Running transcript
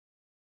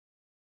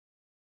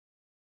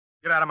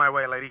Get out of my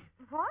way, lady.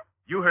 What?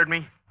 You heard me.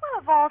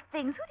 Well, of all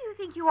things, who do you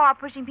think you are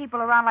pushing people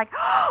around like,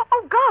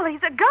 oh, golly,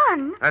 it's a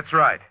gun? That's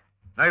right.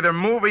 Now either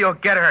move or you'll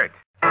get hurt.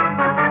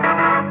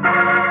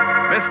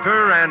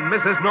 Mr. and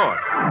Mrs. North,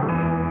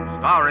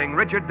 starring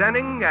Richard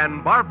Denning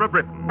and Barbara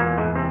Britton.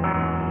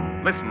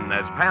 Listen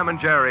as Pam and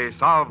Jerry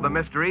solve the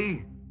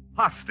mystery,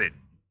 Hostage.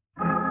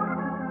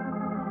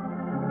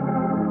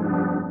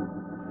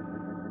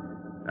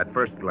 At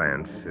first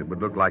glance, it would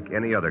look like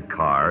any other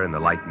car in the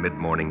light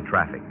mid-morning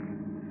traffic.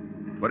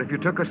 But if you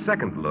took a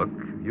second look,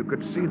 you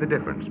could see the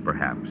difference,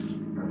 perhaps.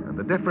 And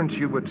the difference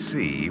you would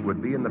see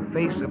would be in the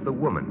face of the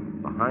woman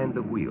behind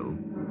the wheel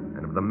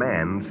and of the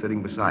man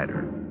sitting beside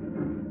her.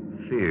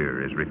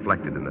 Fear is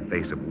reflected in the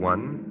face of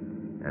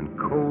one and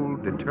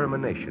cold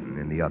determination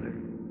in the other.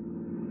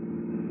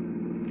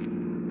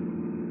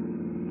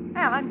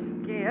 Al,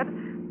 I'm scared.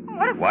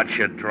 What if... Watch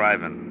your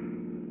driving.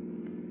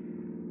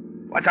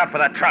 Watch out for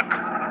that truck.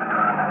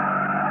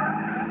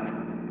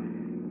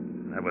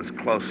 That was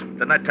close.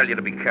 Didn't I tell you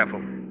to be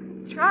careful?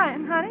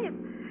 Trying, honey.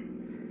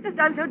 It's just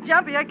I'm so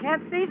jumpy I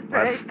can't see straight.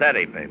 Well,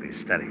 steady, baby,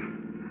 steady.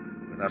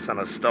 With us in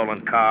a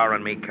stolen car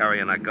and me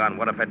carrying a gun,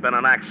 what if it'd been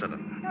an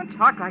accident? Don't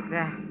talk like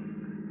that.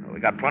 Well, we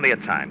got plenty of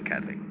time,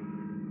 Kathy.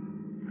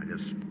 Now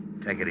just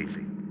take it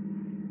easy.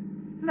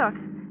 Look,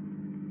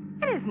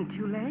 it isn't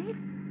too late.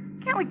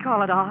 Can't we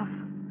call it off?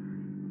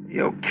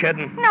 You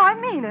kidding? No, I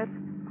mean it.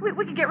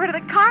 We could get rid of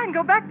the car and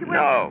go back to where...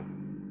 No.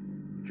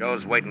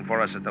 Joe's waiting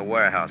for us at the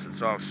warehouse.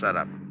 It's all set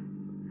up.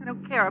 I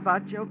don't care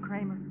about Joe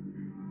Kramer.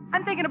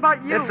 I'm thinking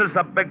about you. This is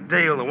a big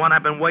deal, the one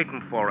I've been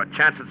waiting for. A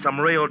chance at some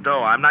real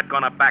dough. I'm not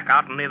going to back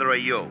out, and neither are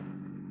you.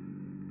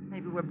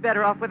 Maybe we're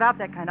better off without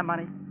that kind of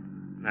money.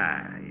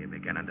 You're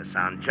beginning to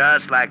sound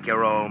just like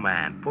your old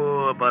man.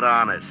 Poor but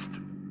honest.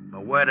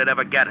 But where'd it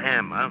ever get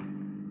him, huh?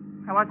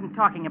 I wasn't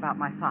talking about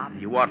my father.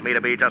 You want me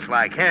to be just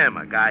like him,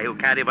 a guy who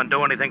can't even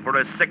do anything for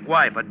his sick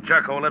wife, a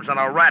jerk who lives in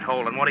a rat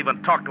hole and won't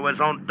even talk to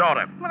his own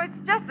daughter. Well, it's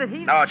just that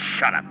he's... No,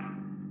 shut up.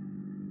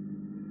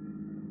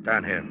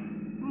 Turn here.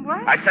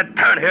 What? I said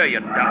turn here, you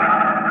dummy.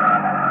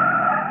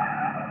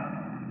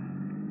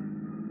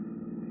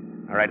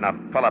 All right, now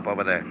pull up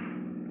over there.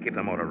 Keep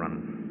the motor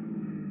running.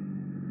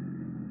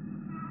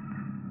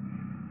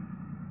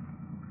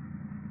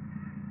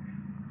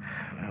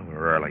 Well,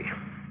 we're early.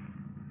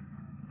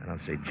 I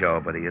don't see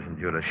Joe, but he isn't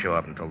due to show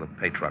up until the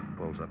pay truck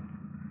pulls up.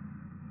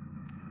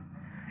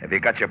 Have you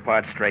got your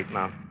parts straight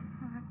now?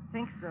 I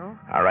think so.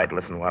 All right,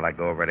 listen while I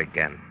go over it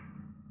again.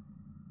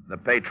 The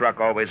pay truck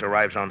always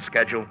arrives on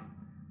schedule.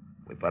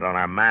 We put on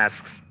our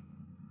masks.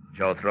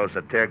 Joe throws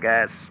the tear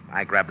gas.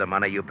 I grab the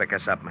money. You pick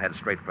us up and head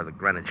straight for the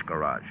Greenwich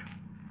garage.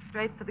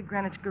 Straight for the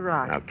Greenwich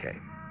garage. Okay.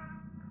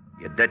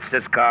 You ditch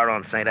this car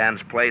on St.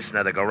 Anne's Place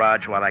near the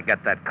garage while I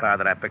get that car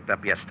that I picked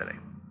up yesterday.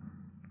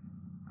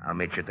 I'll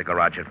meet you at the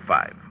garage at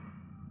 5.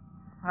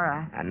 All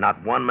right. And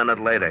not 1 minute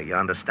later, you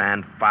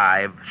understand?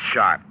 5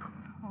 sharp.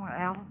 Oh,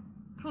 Al,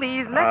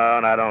 please, let's... Oh,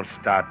 now don't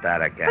start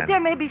that again. But there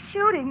may be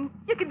shooting.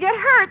 You could get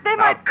hurt. They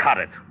Now might... cut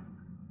it.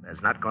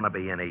 There's not going to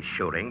be any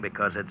shooting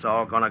because it's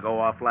all going to go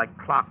off like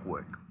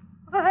clockwork.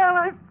 Well,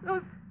 I'm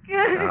so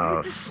scared.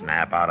 Oh,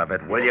 snap out of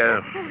it, will you?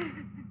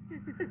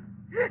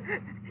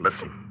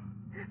 Listen.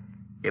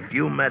 If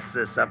you mess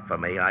this up for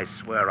me, I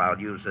swear I'll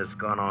use this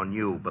gun on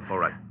you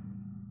before I...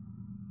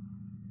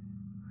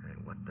 Hey,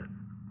 what the...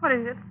 What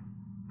is it?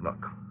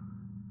 Look.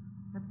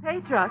 The pay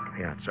truck.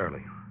 Yeah, it's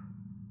early.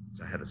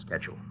 It's ahead of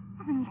schedule.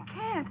 I mean, you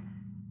can't.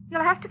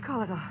 You'll have to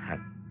call it off.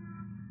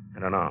 I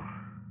don't know.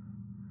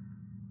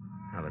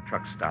 Now the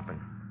truck's stopping.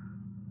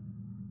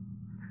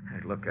 Hey,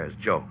 look, there's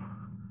Joe.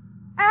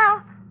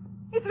 Al,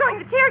 he's throwing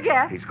the tear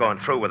gas. He's going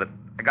through with it.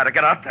 I gotta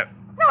get out there.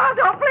 No, Al,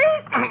 don't,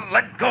 please.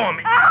 Let go of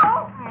me.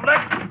 Al!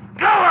 Let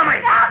go of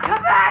me! Al,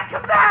 come back,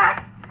 come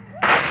back!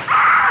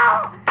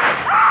 Al!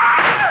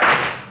 Al!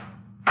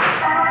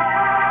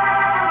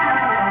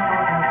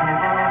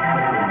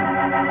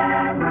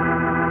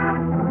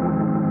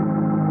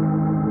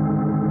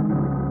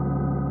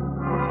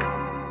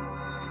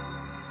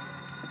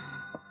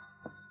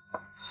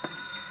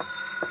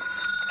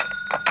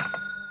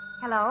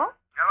 Hello?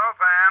 Hello,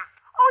 Pam.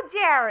 Oh,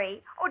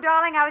 Jerry. Oh,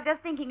 darling, I was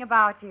just thinking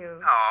about you.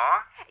 Oh?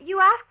 You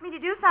asked me to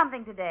do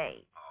something today.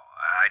 Oh,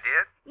 I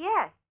did?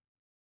 Yes.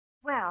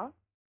 Well,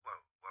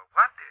 Well,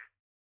 what did?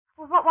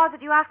 well, what was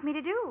it you asked me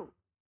to do?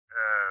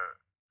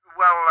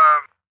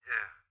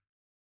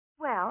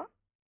 Well,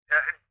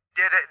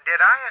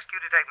 Did I ask you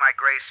to take my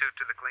gray suit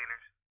to the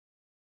cleaners?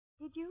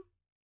 did you?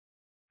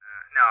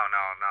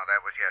 No,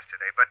 that was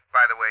yesterday. But,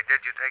 by the way,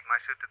 did you take my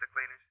suit to the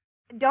cleaners?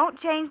 Don't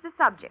change the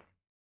subject.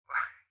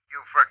 You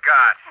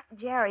forgot.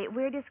 Jerry,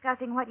 we're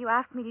discussing what you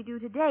asked me to do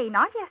today,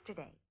 not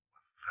yesterday.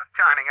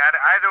 Darling,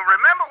 I don't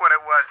remember what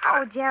it was.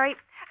 Oh, Jerry,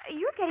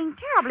 you're getting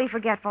terribly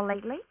forgetful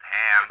lately.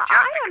 Pam,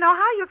 I don't know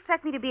how you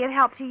expect me to be of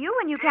help to you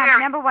when you can't Jerry.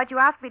 remember what you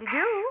asked me to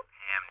do.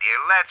 Pam, dear,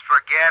 let's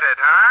forget it,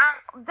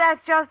 huh?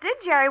 That's just it,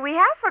 Jerry. We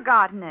have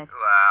forgotten it.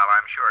 Well,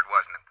 I'm sure it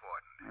wasn't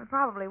important. It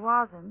probably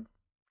wasn't.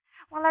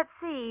 Well, let's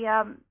see.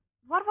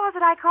 What was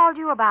it I called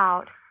you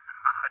about?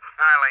 Oh,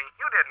 darling,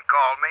 you didn't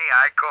call me.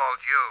 I called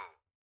you.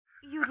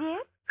 You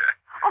did?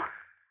 Oh,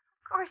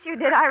 of course you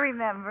did. I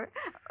remember.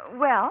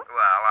 Well?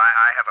 Well,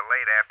 I have a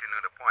late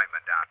afternoon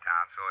appointment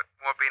downtown, so it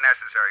won't be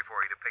necessary for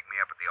you to pick me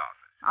up at the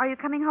office. Are you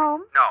coming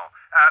home? No.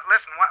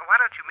 Listen, why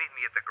don't you meet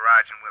me at the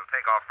garage and we'll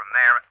take off from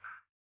there?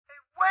 Hey,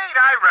 wait,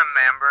 I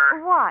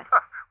remember. What?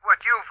 What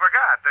you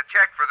forgot, the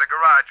check for the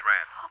garage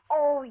rent.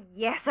 Oh,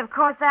 yes, of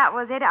course, that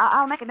was it.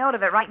 I'll make a note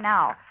of it right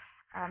now.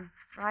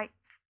 Write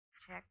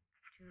check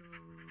to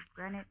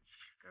Greenwich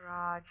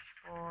Garage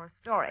for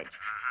storage.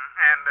 Mm-hmm.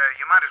 And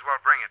you might as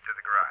well bring it to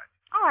the garage.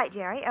 All right,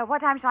 Jerry.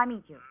 What time shall I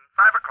meet you?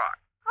 5 o'clock.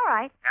 All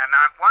right. And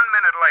not 1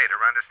 minute later,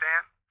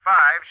 understand?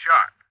 5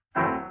 sharp.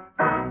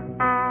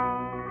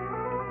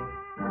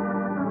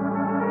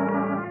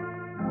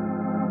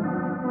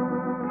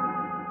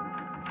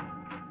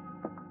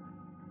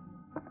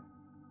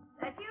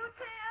 That you,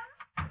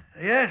 Tim?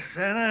 Yes,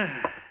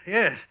 Anna.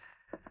 Yes.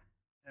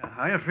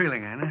 How you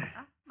feeling, Anna?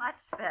 Much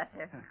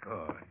better.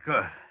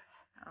 Good.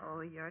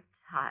 Oh, you're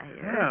tired.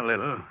 Yeah, a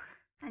little.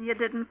 And you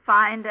didn't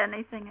find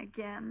anything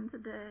again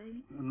today?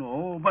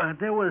 No, but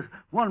there was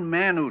one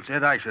man who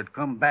said I should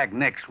come back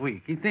next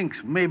week. He thinks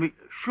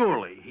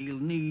surely he'll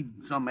need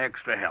some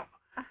extra help.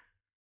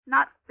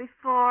 Not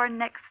before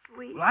next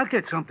week? Well, I'll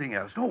get something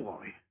else. Don't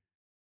worry.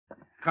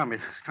 Come,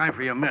 it's time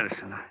for your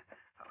medicine.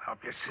 I'll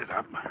help you sit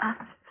up.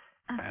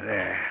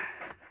 There.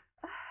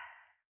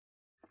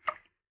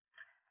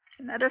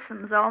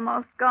 Medicine's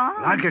almost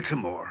gone. I'll get some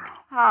more.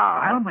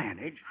 How? I'll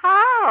manage.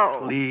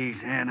 How? Please,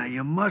 Anna,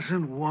 you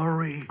mustn't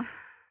worry.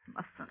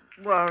 Mustn't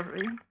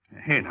worry.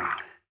 Here now.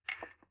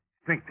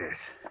 Drink this.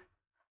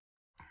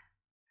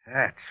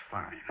 That's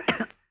fine.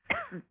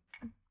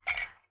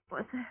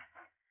 Was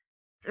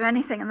there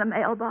anything in the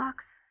mailbox?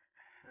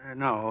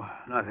 No,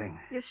 nothing.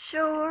 You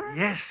sure?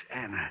 Yes,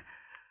 Anna.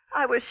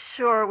 I was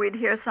sure we'd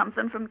hear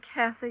something from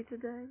Kathy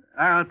today.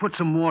 I'll put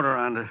some water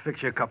on to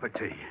fix you a cup of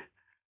tea.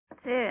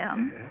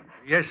 Tim,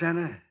 Yes,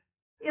 Anna?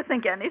 you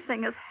think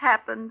anything has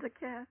happened to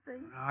Kathy?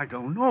 I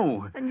don't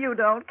know. And you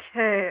don't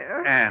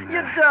care. Anna.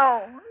 You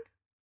don't.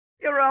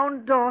 Your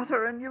own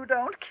daughter, and you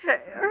don't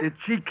care. Did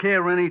she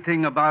care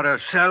anything about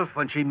herself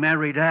when she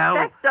married Al?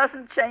 That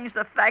doesn't change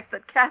the fact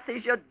that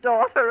Kathy's your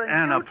daughter, and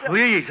Anna, you don't...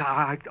 please.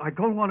 I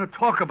don't want to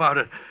talk about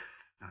it.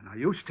 Now,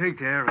 you stay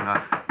there,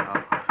 and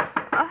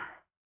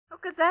Who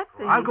could that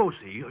be? I'll go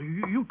see.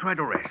 You try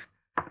to rest.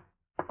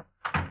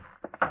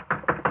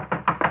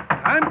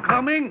 I'm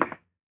coming.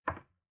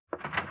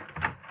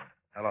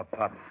 Hello,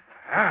 Pop.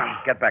 Al.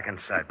 Get back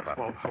inside, Pop.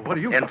 Well, what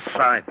do you...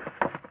 Inside.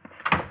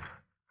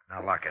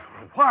 Now lock it.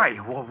 Why?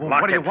 Lock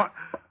What do you it. want?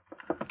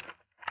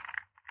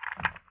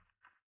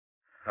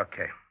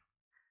 Okay.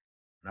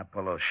 Now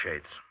pull those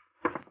shades.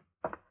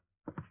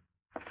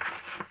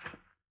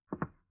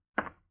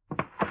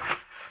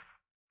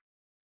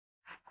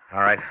 All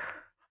right.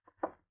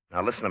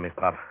 Now listen to me,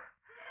 Pop.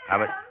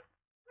 Have it.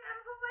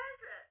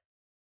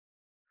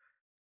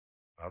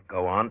 Well,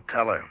 go on,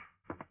 tell her.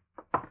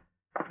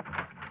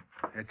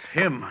 It's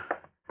him.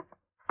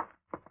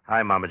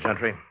 Hi, Mama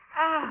Gentry.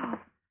 Al.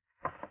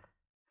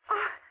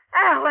 Oh,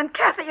 Al and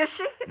Kathy, is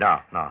she? No.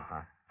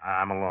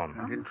 I'm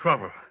alone. In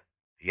trouble.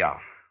 Yeah.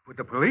 With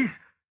the police?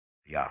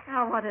 Yeah.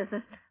 Al, what is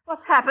it?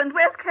 What's happened?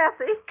 Where's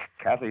Kathy?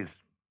 Kathy's...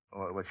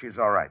 Well, she's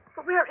all right.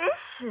 But where is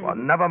she? Well,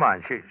 never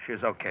mind.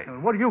 She's okay.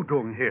 What are you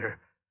doing here?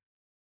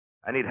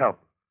 I need help.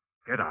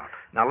 Get out.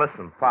 Now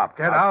listen, Pop.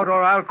 Get out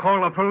or I'll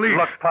call the police.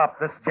 Look, Pop,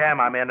 this jam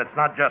I'm in, it's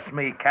not just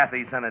me.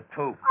 Kathy's in it,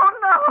 too. Oh,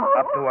 no.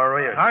 Up to her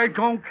ears. I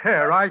don't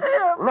care.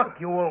 Look,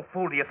 you old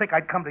fool. Do you think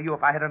I'd come to you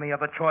if I had any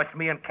other choice?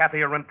 Me and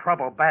Kathy are in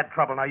trouble, bad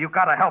trouble. Now, you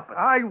gotta help us.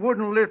 I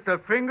wouldn't lift a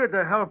finger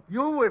to help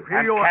you if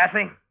And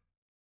Kathy?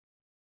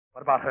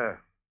 What about her?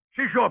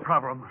 She's your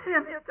problem.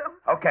 Tim, you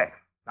don't... Okay.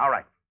 All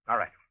right.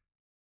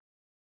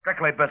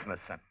 Strictly business,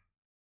 then.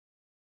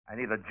 I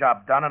need a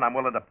job done, and I'm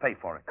willing to pay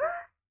for it.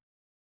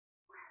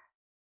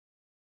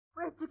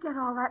 Where'd you get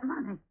all that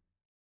money?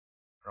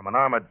 From an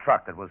armored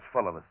truck that was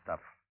full of the stuff.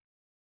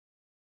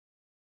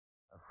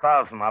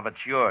 1,000 of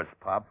it's yours,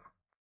 Pop.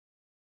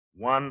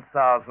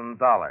 $1,000.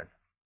 Now,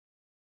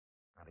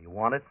 do you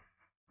want it?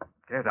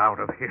 Get out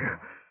of here.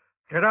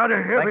 Get out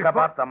of here. Think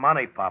about the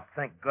money, Pop.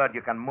 Think good.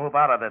 You can move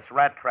out of this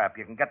rat trap.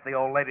 You can get the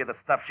old lady the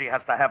stuff she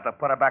has to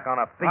put her back on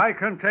her feet. I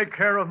can take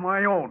care of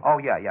my own. Oh,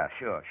 yeah,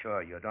 sure.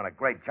 You're doing a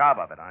great job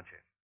of it, aren't you?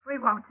 We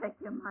won't take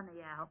your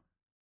money, Al.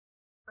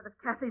 But if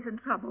Kathy's in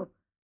trouble,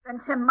 then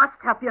Tim must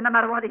help you no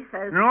matter what he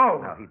says.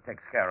 No. He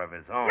takes care of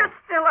his own. You're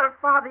still her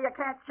father. You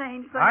can't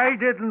change that. I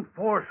didn't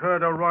force her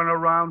to run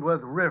around with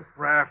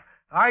riffraff.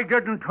 I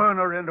didn't turn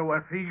her into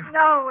a thief.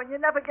 No, and you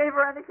never gave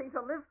her anything to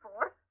live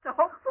for, to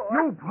hope for.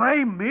 You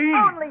blame me.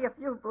 Only if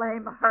you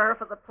blame her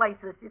for the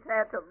places she's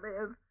had to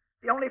live,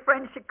 the only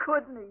friends she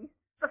could meet,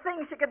 the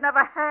things she could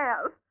never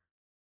have.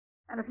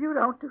 And if you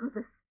don't do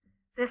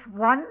this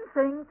one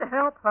thing to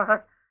help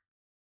her,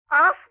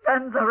 I'll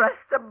spend the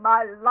rest of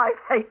my life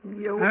hating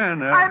you.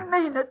 Anna. I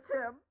mean it,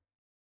 Tim.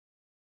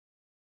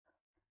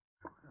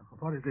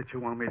 What is it you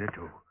want me to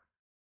do?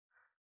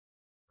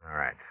 All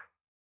right.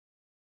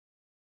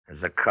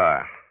 There's a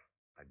car,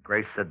 a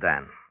gray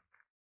sedan.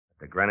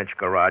 The Greenwich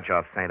garage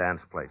off St.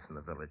 Anne's Place in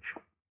the village.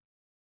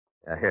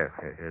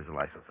 Here's the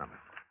license number.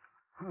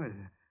 Oh,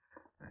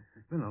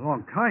 it's been a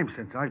long time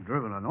since I've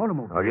driven an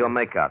automobile. Oh, you'll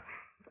make out.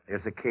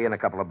 Here's the key and a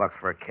couple of bucks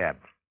for a cab.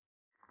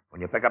 When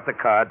you pick up the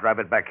car, drive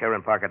it back here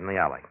and park it in the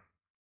alley.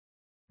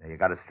 Now, you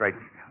got it straight?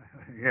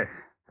 Yes.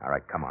 All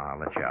right, come on. I'll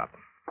let you out.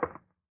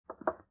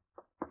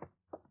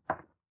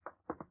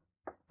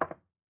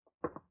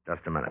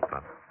 Just a minute,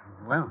 Pop.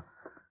 Well,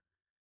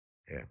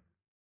 Here.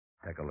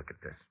 Take a look at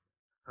this.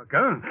 a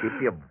gun?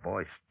 Keep your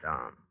voice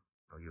down.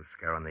 No use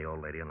scaring the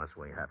old lady unless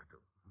we have to.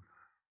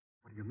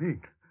 What do you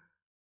mean?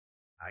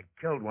 I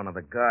killed one of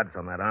the guards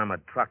on that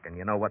armored truck, and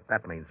you know what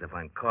that means if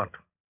I'm caught.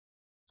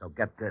 So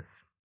get this.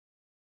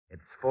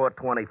 It's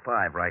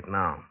 4:25 right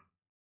now.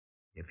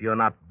 If you're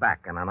not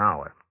back in an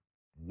hour,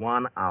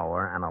 1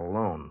 hour and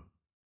alone,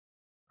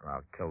 or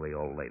I'll kill the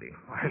old lady.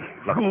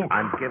 Look,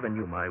 I'm giving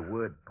you my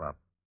word, Pop.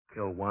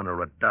 Kill one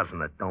or a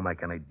dozen, it don't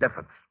make any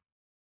difference.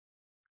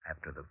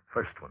 After the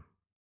first one.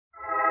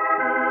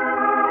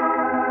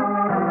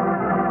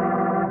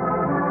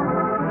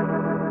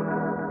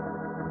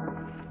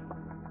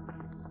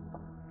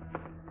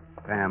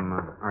 Pam,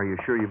 are you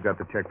sure you've got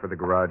the check for the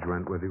garage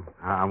rent with you?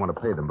 I want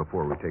to pay them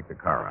before we take the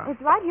car out.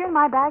 It's right here in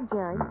my bag,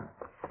 Jerry.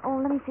 Oh,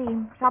 let me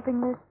see.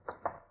 Shopping list.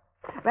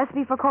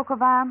 Recipe for coq au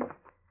vin.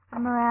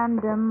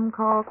 Memorandum,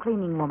 call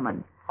cleaning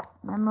woman.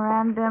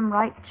 Memorandum,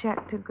 write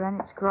check to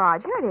Greenwich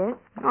Garage. Here it is.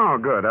 Oh,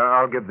 good.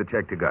 I'll give the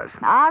check to Gus.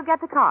 I'll get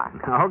the car.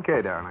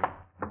 Okay, darling.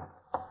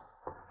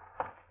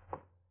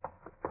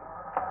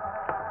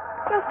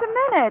 Just a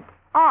minute.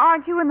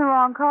 Aren't you in the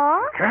wrong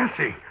car?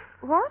 Cassie!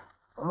 What?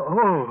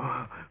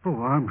 Oh,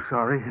 I'm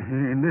sorry.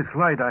 In this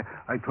light,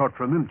 I thought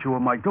for a minute you were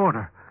my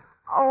daughter.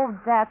 Oh,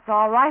 that's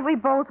all right. We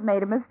both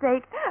made a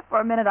mistake. For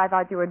a minute, I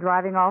thought you were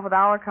driving off with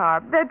our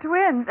car. They're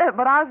twins,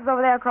 but ours is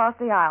over there across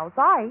the aisle.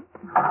 Sorry.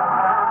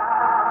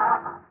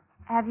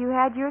 Have you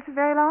had yours for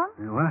very long?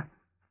 What?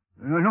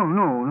 No,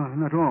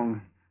 not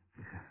long.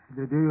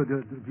 Do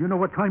you know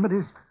what time it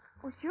is?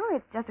 Well, sure.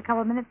 It's just a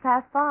couple of minutes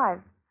past 5.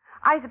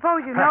 I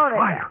suppose you know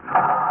that...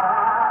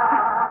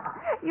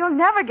 You'll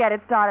never get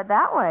it started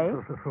that way.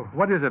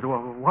 What is it?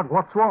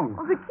 What's wrong?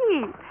 Oh, the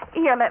key.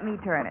 Here, let me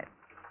turn it.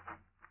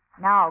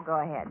 Now, go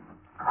ahead.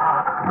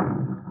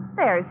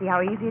 There, see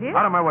how easy it is?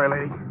 Out of my way,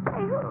 lady.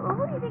 Hey,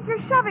 who do you think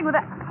you're shoving with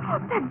that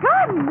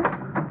gun?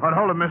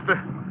 Hold it, mister.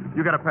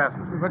 You got to pass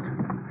me. But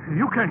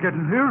you can't get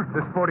in here.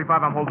 This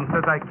 45 I'm holding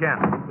says I can.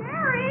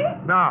 Jerry!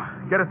 No,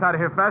 get us out of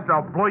here fast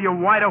or I'll blow you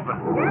wide open.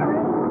 Jerry!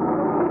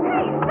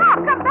 Hey, stop!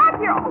 Come back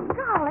here! Oh,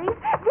 golly!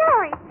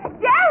 Jerry!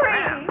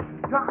 Jerry!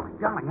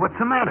 Darling, what's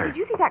the matter? Did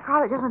you see that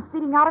car that just went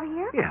speeding out of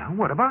here? Yeah,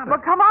 what about it?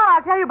 Well, come on.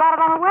 I'll tell you about it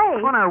on the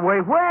way. On our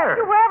way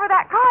where? To wherever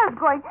that car is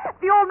going.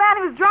 The old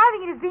man who's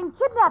driving it is being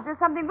kidnapped or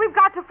something. We've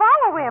got to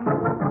follow him.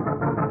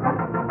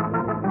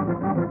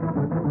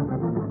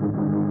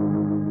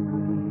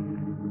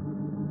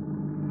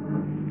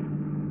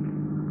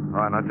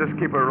 All right, now just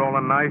keep it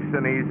rolling nice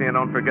and easy and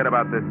don't forget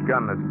about this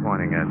gun that's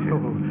pointing at you.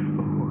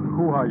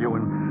 Who are you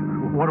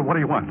and what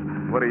do you want?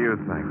 What do you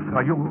think?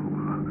 Are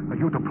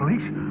you the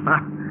police?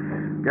 Huh?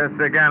 Guess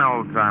again,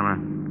 old-timer.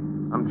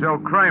 I'm Joe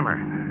Kramer.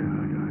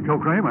 Joe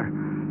Kramer?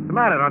 What's the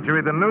matter? Don't you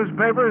read the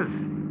newspapers?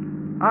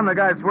 I'm the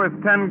guy that's worth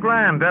 10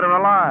 grand, dead or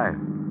alive.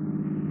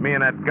 Me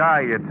and that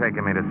guy you're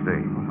taking me to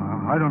see.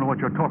 I don't know what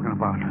you're talking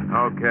about.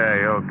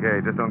 Okay.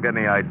 Just don't get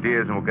any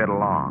ideas and we'll get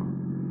along.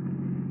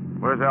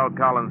 Where's Al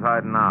Collins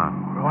hiding now?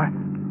 What?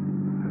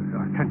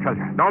 I can't tell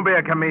you. Don't be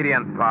a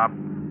comedian, Pop.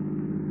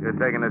 You're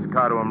taking this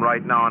car to him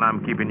right now, and I'm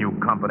keeping you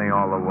company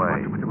all the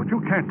way. But you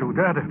can't do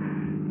that.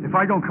 If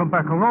I don't come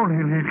back alone,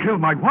 he'll kill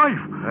my wife.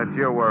 That's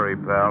your worry,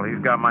 pal. He's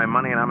got my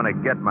money, and I'm going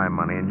to get my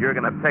money, and you're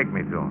going to take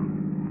me to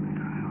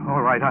him. All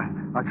right,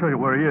 I'll show you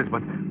where he is,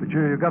 but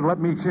you got to let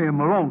me see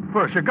him alone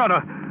first. You got to...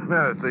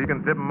 Yeah, so you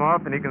can tip him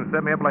off, and he can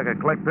set me up like a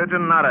click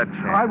pigeon? Not a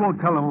chance. I won't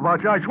tell him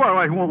about you. I swear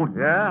I won't.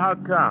 Yeah? How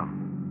come?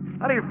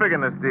 How do you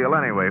figure this deal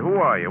anyway? Who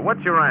are you?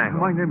 What's your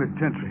angle? My name is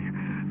Gentry.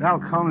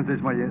 Al Collins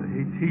is my...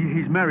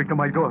 He's married to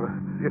my daughter.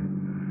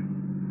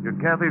 You're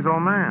Kathy's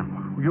old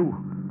man. You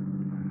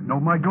know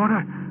my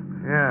daughter?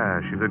 Yeah,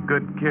 she's a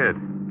good kid.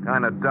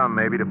 Kind of dumb,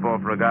 maybe, to fall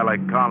for a guy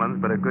like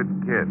Collins, but a good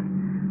kid.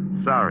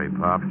 Sorry,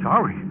 Pop.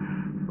 Sorry?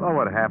 Well,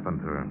 what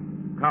happened to her?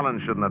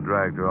 Collins shouldn't have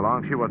dragged her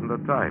along. She wasn't the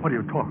type. What are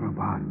you talking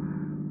about?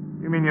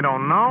 You mean you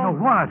don't know?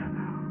 No, what?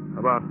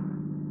 About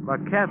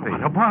Kathy.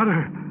 What about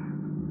her?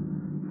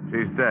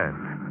 She's dead.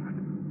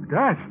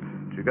 Dead?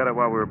 She got it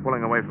while we were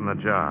pulling away from the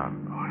job.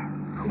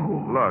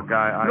 Oh. Look,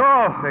 I...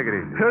 No! Take it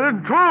easy. It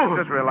isn't true!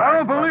 Just relax. I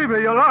don't believe you.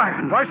 You're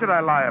lying. Why should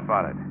I lie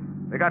about it?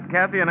 They got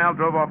Kathy and Al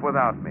drove off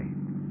without me.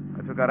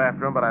 I took out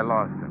after him, but I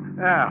lost him.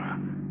 Al,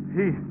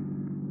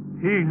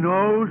 he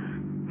knows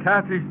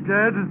Kathy's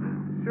dead?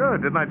 Sure,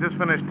 didn't I just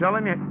finish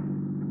telling you?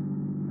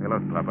 Hey,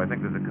 look, Pop, I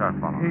think there's a car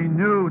following. He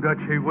knew that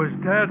she was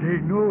dead.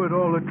 He knew it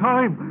all the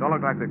time. Don't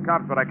look like the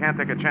cops, but I can't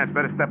take a chance.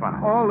 Better step on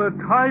it. All the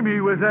time he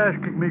was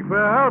asking me for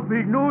help.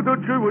 He knew that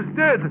she was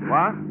dead.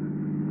 What?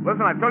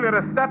 Listen, I told you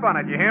to step on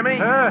it. You hear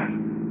me?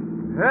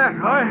 Yes,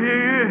 I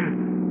hear you.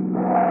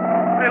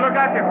 Hey, look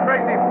out, you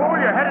crazy fool.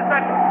 You're headed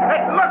back.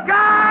 Hey, look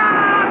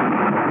out!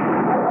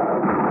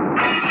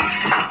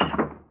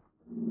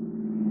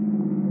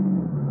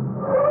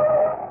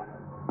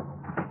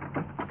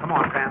 Come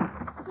on, Pam.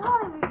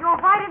 Darling, you drove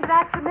right into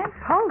that cement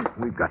post.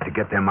 We've got to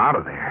get them out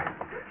of there.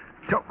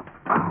 So,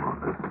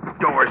 the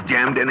door's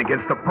jammed in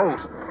against the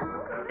post.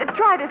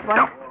 Try this one.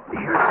 No,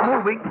 here it's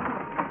moving.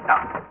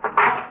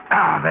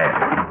 There.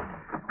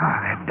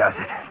 That does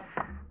it.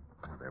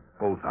 They're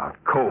both out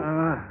cold.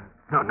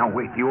 No,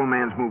 wait. The old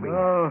man's moving.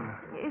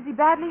 Is he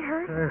badly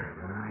hurt?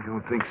 I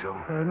don't think so.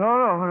 No.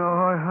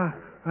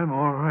 I'm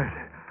all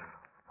right.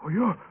 Oh,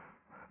 you're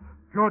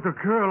the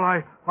girl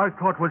I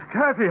thought was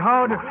Kathy.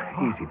 How did...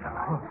 Easy,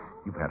 fella.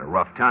 You've had a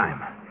rough time.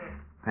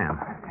 Pam,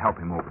 help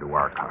him over to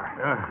our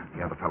car.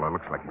 The other fella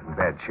looks like he's in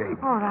bad shape.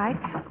 All right.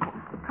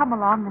 Come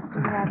along, Mr.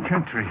 Miranda.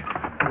 Gentry.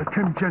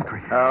 Tim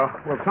Gentry.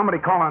 Will somebody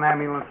call an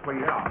ambulance,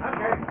 please?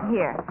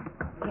 Here.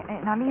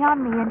 Now lean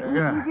on me and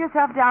ease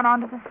yourself down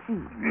onto the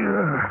seat.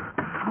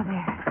 Oh,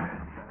 there.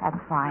 That's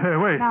fine. Hey,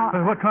 wait. Now,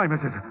 what time is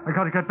it? I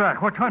got to get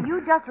back. What time?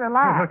 you just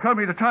relax. Tell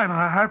me the time.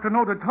 I have to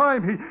know the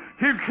time.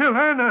 He'll kill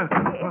Anna.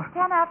 It's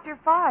 10 after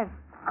 5.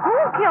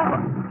 Who'll kill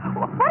him?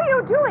 What are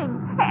you doing?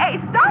 Hey,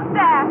 stop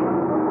that!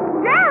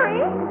 Jerry!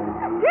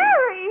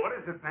 Jerry! What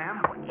is it,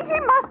 Pam? He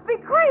must be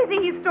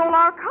crazy. He stole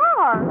our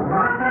car.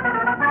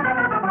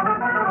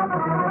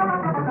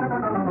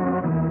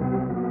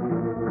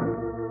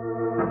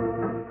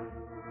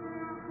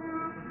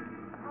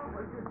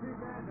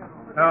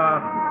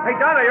 Hey,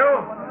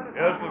 Donahue.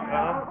 Yes,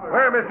 Lieutenant.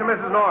 Where are Mr. and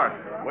Mrs. North?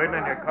 Waiting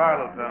in your car,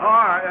 Lieutenant.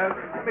 All right.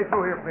 Let me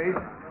through here, please.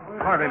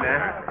 Pardon me,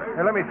 man.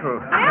 Hey, let me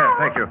through. Yeah,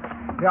 thank you.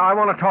 Yeah, I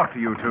want to talk to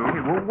you two.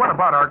 Well, what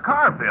about our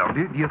car, Bill?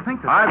 Do you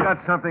think that... I've got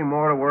something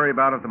more to worry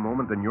about at the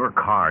moment than your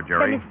car, Then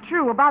Jerry. it's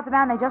true about the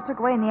man they just took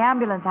away in the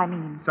ambulance, I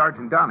mean.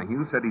 Sergeant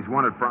Donahue said he's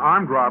wanted for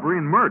armed robbery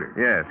and murder.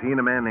 Yes, he and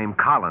a man named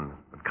Collins.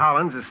 But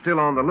Collins is still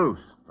on the loose.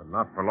 But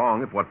not for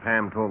long if what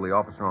Pam told the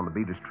officer on the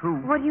beat is true.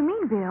 What do you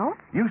mean, Bill?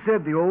 You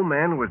said the old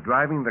man who was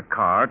driving the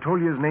car told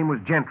you his name was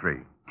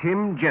Gentry.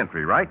 Tim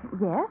Gentry, right?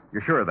 Yes?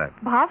 You're sure of that?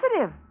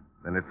 Positive.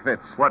 Then it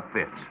fits. What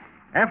fits?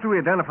 After we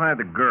identified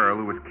the girl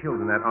who was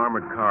killed in that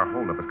armored car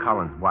holdup as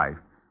Collins' wife,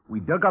 we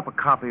dug up a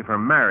copy of her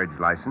marriage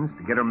license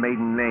to get her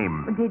maiden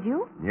name. Did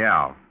you?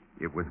 Yeah.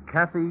 It was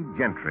Kathy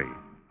Gentry.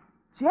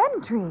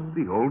 Gentry.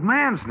 The old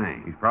man's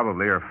name. He's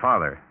probably her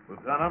father.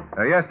 Lieutenant,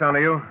 Yes,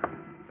 Donahue?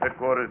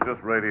 headquarters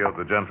just radioed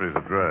the Gentry's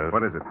address.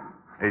 What is it?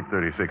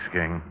 836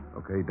 King.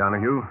 Okay,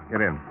 Donahue,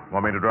 get in.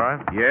 Want me to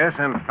drive? Yes,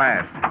 and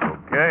fast.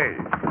 Okay.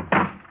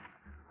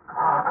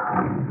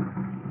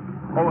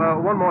 Oh,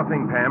 one more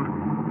thing,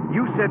 Pam.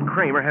 You said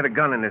Kramer had a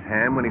gun in his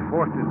hand when he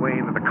forced his way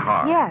into the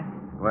car. Yes.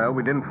 Well,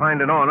 we didn't find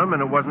it on him,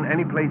 and it wasn't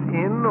any place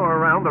in or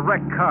around the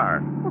wrecked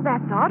car. Well,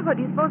 that's odd. What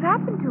do you suppose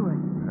happened to it?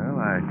 Well,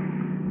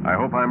 I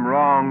hope I'm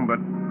wrong, but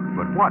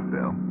what,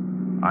 Bill?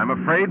 I'm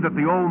afraid that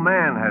the old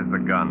man has the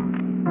gun.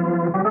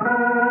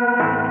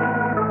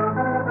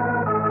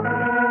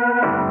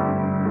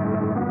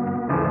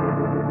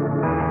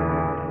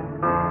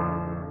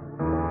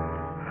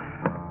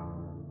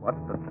 What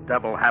the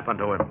devil happened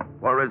to him?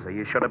 Where is he?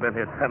 You should have been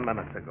here 10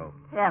 minutes ago.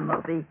 Tim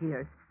will be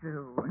here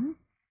soon.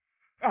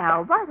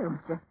 Al, why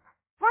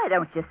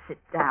don't you sit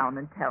down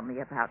and tell me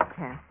about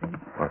Kathy?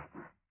 What?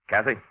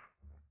 Kathy?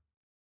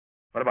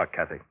 What about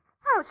Kathy?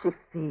 How's she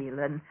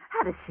feeling?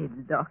 How does she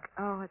look?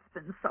 Oh, it's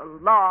been so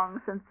long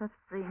since I've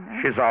seen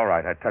her. She's all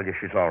right. I tell you,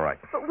 she's all right.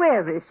 But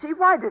where is she?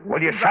 Why didn't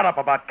Will you she shut up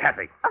about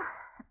Kathy?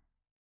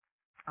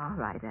 All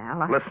right,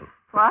 Al. Listen.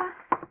 What?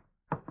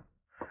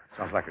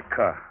 Sounds like a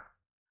car.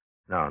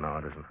 No,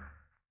 it isn't.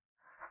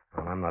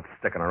 Well, I'm not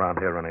sticking around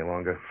here any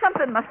longer.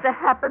 Something must have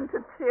happened to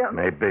Tim.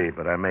 Maybe,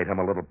 but I made him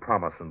a little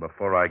promise, and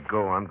before I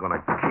go, I'm going to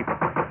keep it.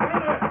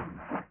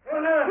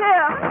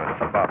 Tim!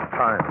 It's about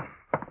time.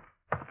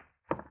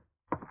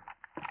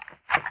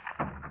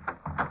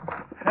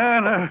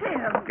 Anna.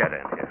 Tim! Get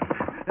in here.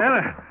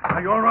 Anna,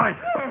 are you all right?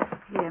 Yes,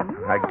 Tim.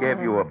 I gave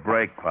you a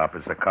break, Pop.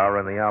 Is the car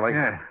in the alley?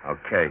 Yeah.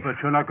 Okay. But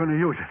you're not going to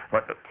use it.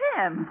 What?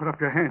 Tim! Put up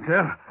your hands,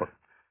 Al.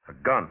 A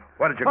gun.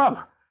 What did you...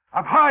 Up.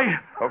 Up high.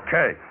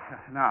 Okay.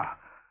 Now,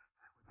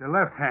 with the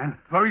left hand,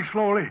 very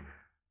slowly,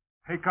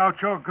 take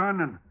out your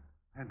gun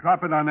and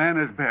drop it on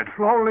Anna's bed.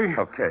 Slowly.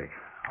 Okay.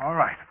 All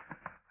right.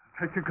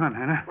 Take your gun,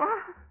 Anna. What?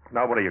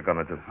 Now what are you going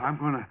to do? I'm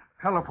going to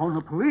telephone the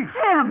police.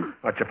 Tim!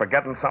 Aren't you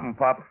forgetting something,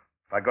 Pop?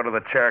 If I go to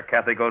the chair,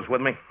 Kathy goes with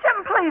me.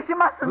 Tim, please, you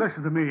mustn't.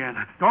 Listen to me,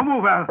 Anna. Don't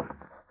move, Al.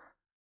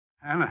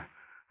 Anna,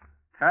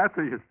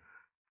 Kathy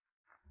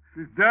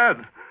she's dead.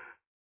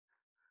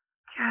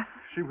 Kathy.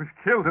 She was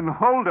killed in the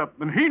holdup,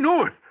 and he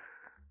knew it.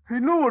 He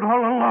knew it all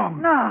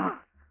along. No.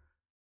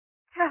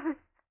 Kathy.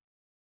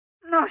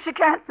 No, she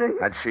can't be.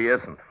 And she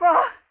isn't.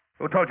 What?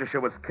 Who told you she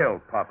was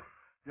killed, Pop?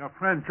 Your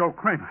friend, Joe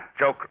Kramer.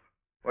 Joe.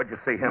 Where'd you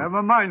see him?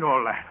 Never mind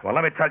all that. Well,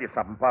 let me tell you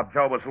something, Pop.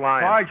 Joe was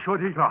lying. Why should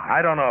he lie?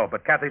 I don't know,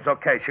 but Kathy's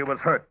okay. She was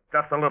hurt,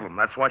 just a little. And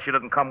that's why she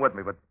didn't come with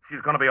me, but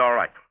she's going to be all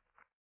right.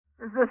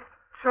 Is this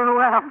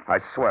true, Al? I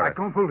swear I it.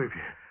 don't believe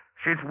you.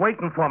 She's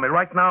waiting for me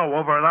right now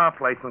over at our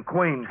place in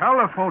Queens.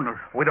 Telephone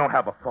her. We don't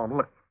have a phone.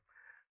 Look,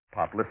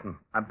 Pop, listen.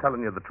 I'm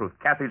telling you the truth.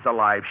 Kathy's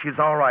alive. She's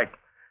all right.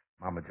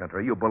 Mama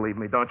Gentry, you believe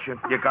me, don't you?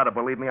 You gotta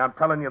believe me. I'm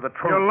telling you the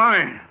truth. You're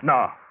lying.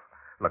 No.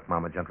 Look,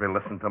 Mama Gentry,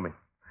 listen to me.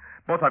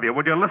 Both of you,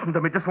 would you listen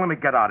to me? Just let me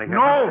get out of here.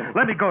 No.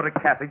 Let me go to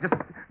Kathy. Just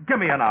give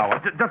me an hour.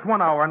 Just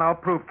 1 hour, and I'll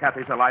prove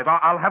Kathy's alive.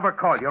 I'll have her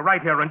call you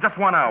right here in just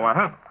 1 hour,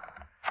 huh?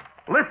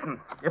 Listen,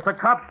 if the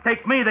cops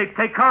take me, they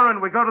take her,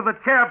 and we go to the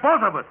chair,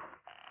 both of us.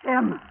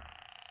 Tim,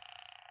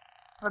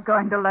 we're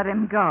going to let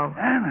him go.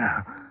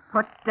 Anna.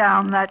 Put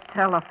down that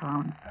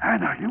telephone.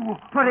 Anna, you...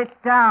 Put it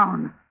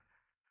down.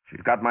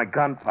 She's got my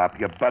gun, Pop.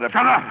 You better...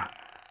 Shut up!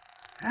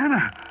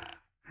 Anna,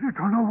 you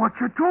don't know what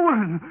you're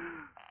doing.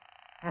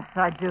 Yes,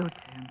 I do,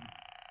 Tim.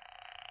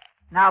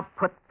 Now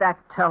put that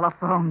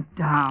telephone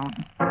down.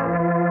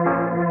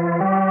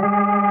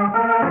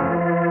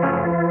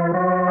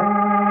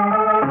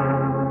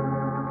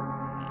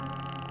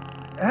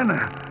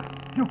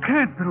 Anna, you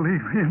can't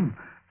believe him.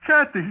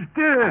 Kathy's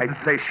dead.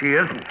 I say she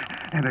isn't.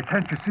 Anna,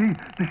 can't you see?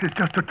 This is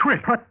just a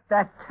trick. Put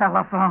that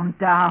telephone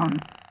down.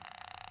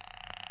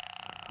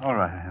 All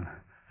right, Anna.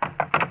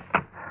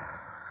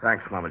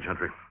 Thanks, Mama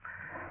Gentry.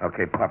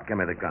 Okay, Pop, give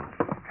me the gun.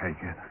 Take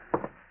it.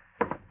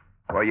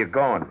 Where you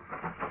going?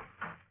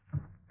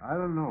 I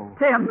don't know.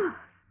 Tim.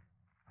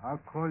 I'll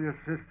call your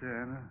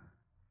sister, Anna.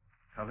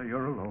 Tell her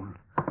you're alone.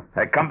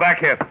 Hey, come back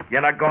here.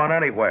 You're not going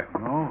anywhere.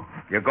 No,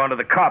 You're going to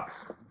the cops.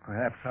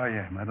 perhaps I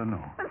am. I don't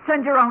know.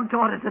 Send your own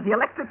daughter to the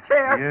electric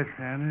chair. Yes,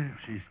 Anna, if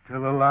she's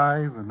still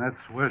alive, and that's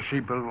where she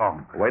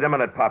belongs. Wait a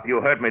minute, Pop.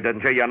 You heard me,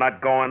 didn't you? You're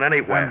not going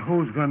anywhere. And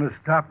who's going to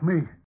stop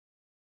me?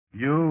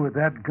 You with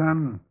that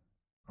gun?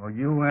 Or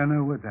you,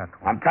 Anna, with that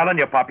one? I'm telling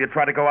you, Pop, you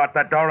try to go out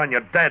that door and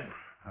you're dead.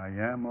 I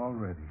am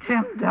already.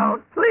 Tim,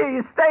 don't.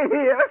 Please, stay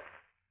here.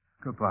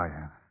 Goodbye,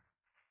 Anna.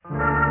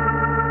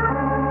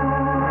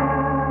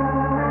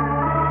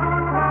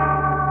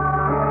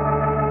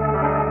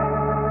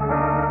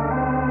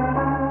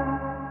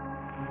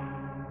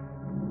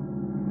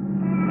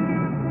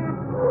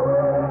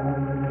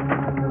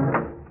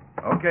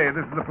 Okay,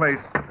 this is the place.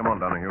 Come on,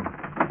 Donahue.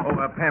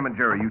 Oh, Pam and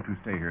Jerry, you two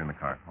stay here in the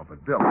car. Oh,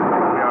 but Bill, we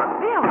are...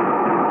 Bill,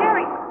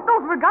 Jerry,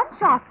 those were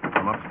gunshots.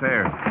 I'm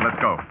upstairs. Let's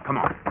go. Come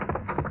on.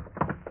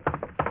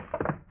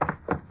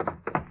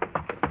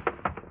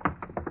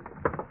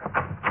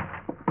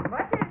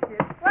 What is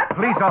it? What?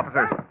 Police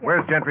officers,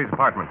 where's Gentry's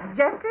apartment?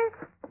 Gentry?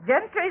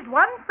 Gentry's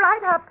one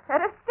flight up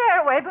at a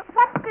stairway, but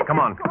what's this Come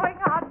on. going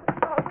on?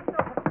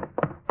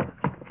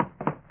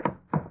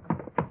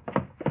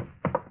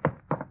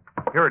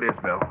 Here it is,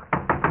 Bill.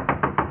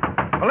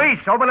 Police,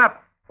 open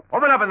up.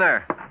 Open up in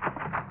there.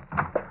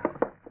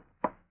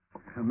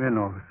 Come in,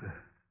 officer.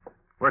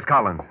 Where's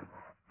Collins?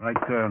 Right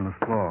there on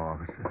the floor,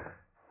 officer.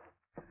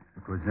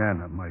 It was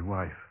Anna, my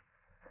wife.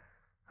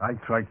 I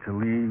tried to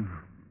leave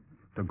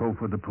to go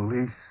for the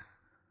police,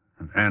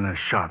 and Anna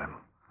shot him.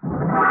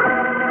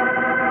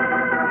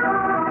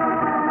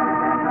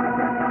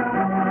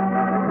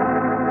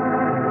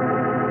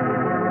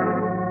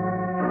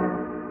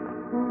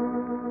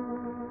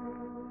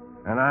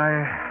 And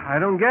I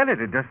don't get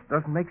it. It just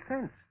doesn't make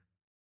sense.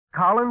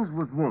 Collins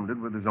was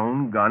wounded with his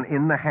own gun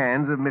in the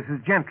hands of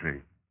Mrs.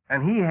 Gentry.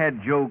 And he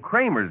had Joe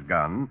Kramer's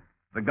gun,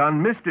 the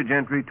gun Mr.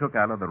 Gentry took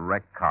out of the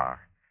wrecked car.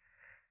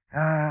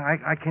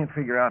 I can't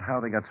figure out how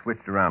they got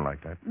switched around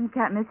like that.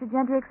 Can't Mr.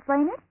 Gentry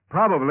explain it?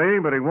 Probably,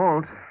 but he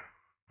won't.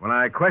 When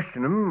I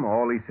question him,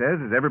 all he says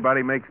is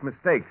everybody makes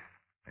mistakes.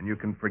 And you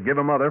can forgive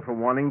a mother for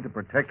wanting to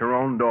protect her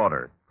own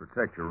daughter.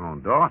 Protect your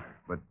own daughter.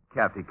 But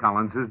Kathy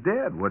Collins is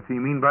dead. What's he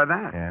mean by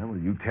that? Yeah, well,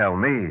 you tell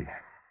me.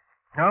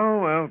 Oh,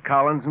 well,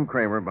 Collins and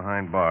Kramer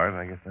behind bars.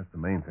 I guess that's the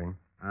main thing.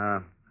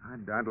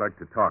 I'd like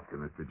to talk to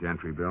Mr.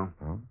 Gentry, Bill.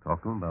 Well,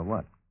 talk to him about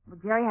what? Well,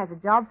 Jerry has a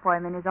job for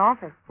him in his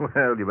office. Well,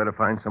 you better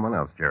find someone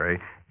else, Jerry.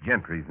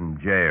 Gentry's in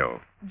jail.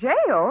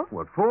 Jail?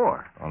 What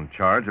for? On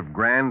charge of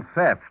grand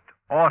theft.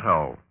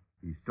 Auto.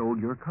 He stole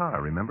your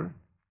car, remember?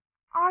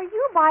 Are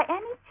you by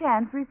any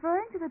chance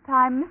referring to the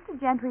time Mr.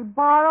 Gentry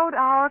borrowed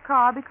our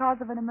car because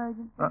of an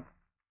emergency?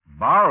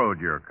 Borrowed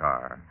your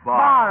car.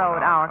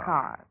 Borrowed our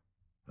car.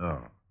 Oh.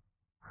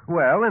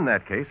 Well, in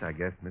that case, I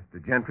guess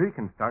Mr. Gentry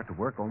can start to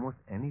work almost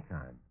any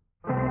time.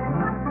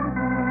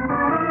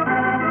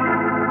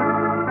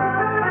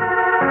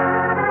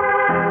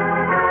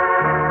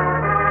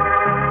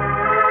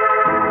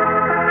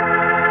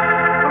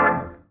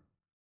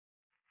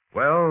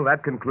 Well,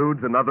 that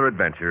concludes another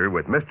adventure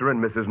with Mr.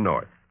 and Mrs.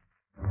 North.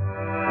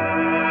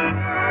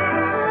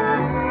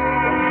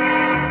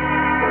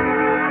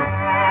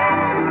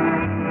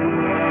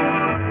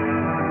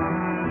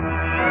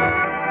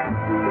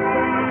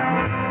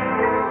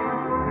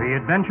 The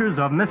Adventures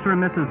of Mr.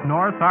 and Mrs.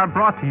 North are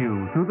brought to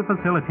you through the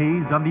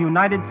facilities of the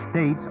United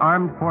States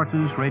Armed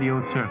Forces Radio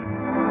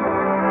Service.